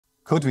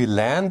Could we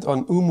land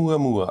on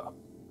Oumuamua?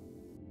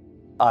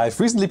 I've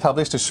recently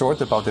published a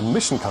short about the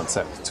mission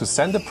concept to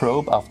send a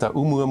probe after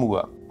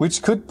Oumuamua,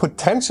 which could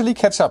potentially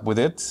catch up with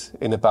it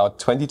in about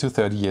 20 to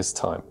 30 years'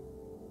 time.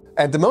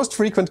 And the most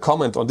frequent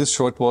comment on this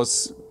short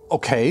was,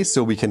 okay,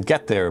 so we can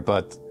get there,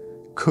 but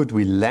could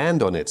we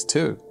land on it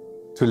too?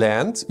 To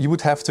land, you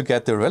would have to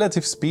get the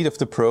relative speed of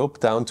the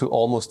probe down to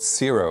almost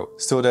zero,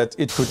 so that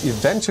it could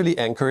eventually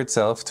anchor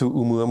itself to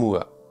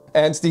Oumuamua.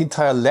 And the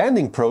entire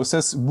landing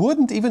process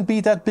wouldn't even be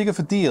that big of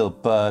a deal,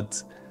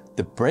 but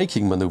the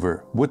braking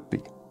maneuver would be.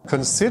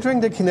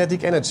 Considering the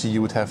kinetic energy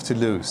you would have to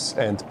lose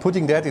and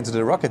putting that into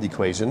the rocket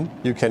equation,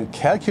 you can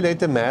calculate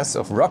the mass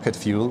of rocket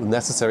fuel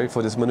necessary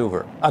for this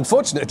maneuver.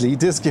 Unfortunately,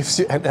 this gives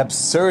you an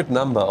absurd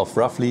number of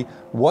roughly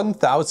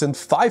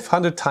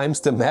 1,500 times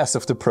the mass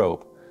of the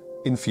probe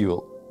in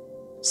fuel.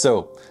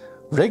 So,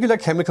 regular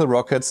chemical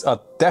rockets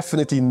are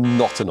definitely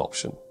not an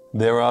option.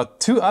 There are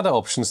two other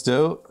options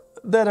though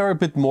that are a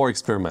bit more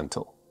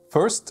experimental.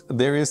 First,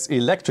 there is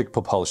electric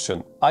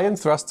propulsion, ion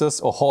thrusters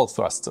or Hall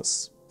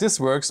thrusters. This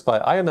works by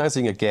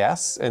ionizing a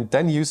gas and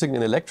then using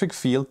an electric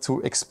field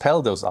to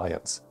expel those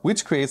ions,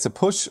 which creates a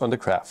push on the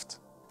craft.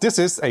 This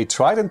is a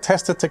tried and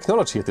tested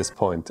technology at this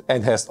point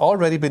and has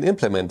already been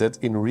implemented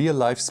in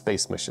real-life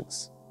space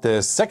missions.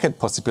 The second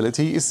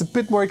possibility is a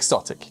bit more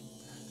exotic: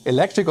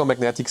 electric or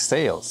magnetic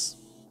sails.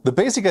 The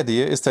basic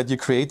idea is that you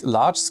create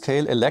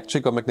large-scale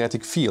electric or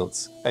magnetic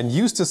fields and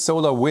use the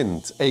solar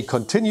wind, a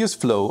continuous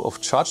flow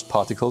of charged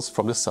particles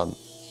from the sun.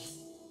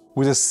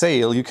 With a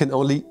sail, you can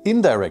only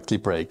indirectly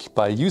brake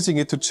by using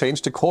it to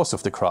change the course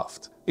of the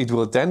craft. It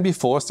will then be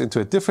forced into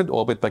a different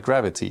orbit by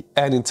gravity,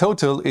 and in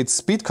total, its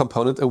speed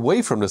component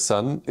away from the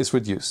sun is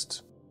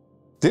reduced.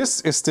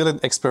 This is still an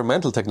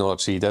experimental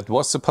technology that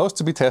was supposed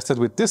to be tested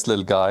with this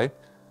little guy,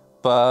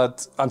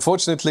 but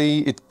unfortunately,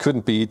 it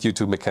couldn't be due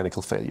to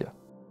mechanical failure.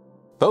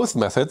 Both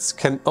methods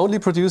can only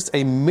produce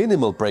a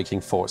minimal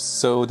braking force,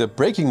 so the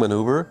braking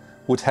maneuver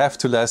would have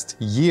to last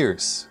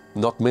years,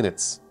 not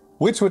minutes,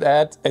 which would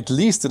add at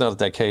least another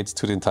decade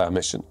to the entire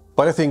mission.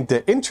 But I think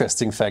the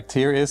interesting fact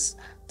here is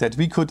that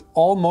we could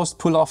almost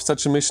pull off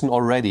such a mission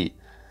already,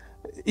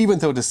 even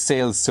though the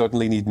sails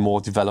certainly need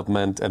more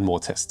development and more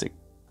testing.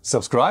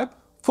 Subscribe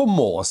for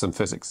more awesome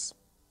physics.